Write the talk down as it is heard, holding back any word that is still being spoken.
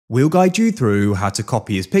We'll guide you through how to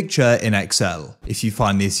copy his picture in Excel. If you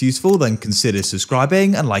find this useful, then consider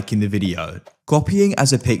subscribing and liking the video. Copying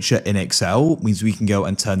as a picture in Excel means we can go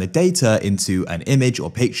and turn the data into an image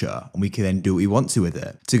or picture, and we can then do what we want to with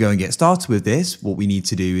it. To go and get started with this, what we need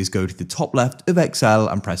to do is go to the top left of Excel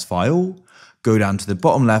and press File, go down to the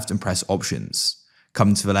bottom left and press Options.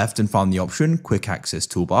 Come to the left and find the option Quick Access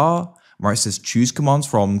Toolbar. Where it says choose commands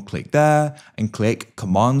from, click there and click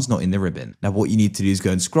commands not in the ribbon. Now what you need to do is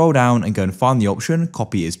go and scroll down and go and find the option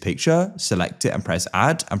copy as picture, select it and press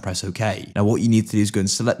add and press OK. Now what you need to do is go and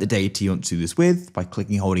select the data you want to do this with by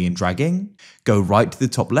clicking, holding and dragging. Go right to the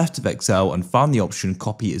top left of Excel and find the option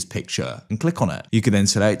copy as picture and click on it. You can then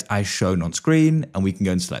select as shown on screen and we can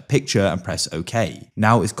go and select picture and press OK.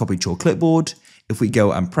 Now it's copied to your clipboard. If we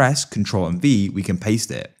go and press Ctrl and V, we can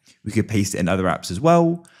paste it. We could paste it in other apps as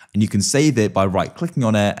well. And you can save it by right clicking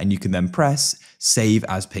on it and you can then press save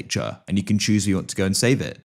as picture and you can choose where you want to go and save it.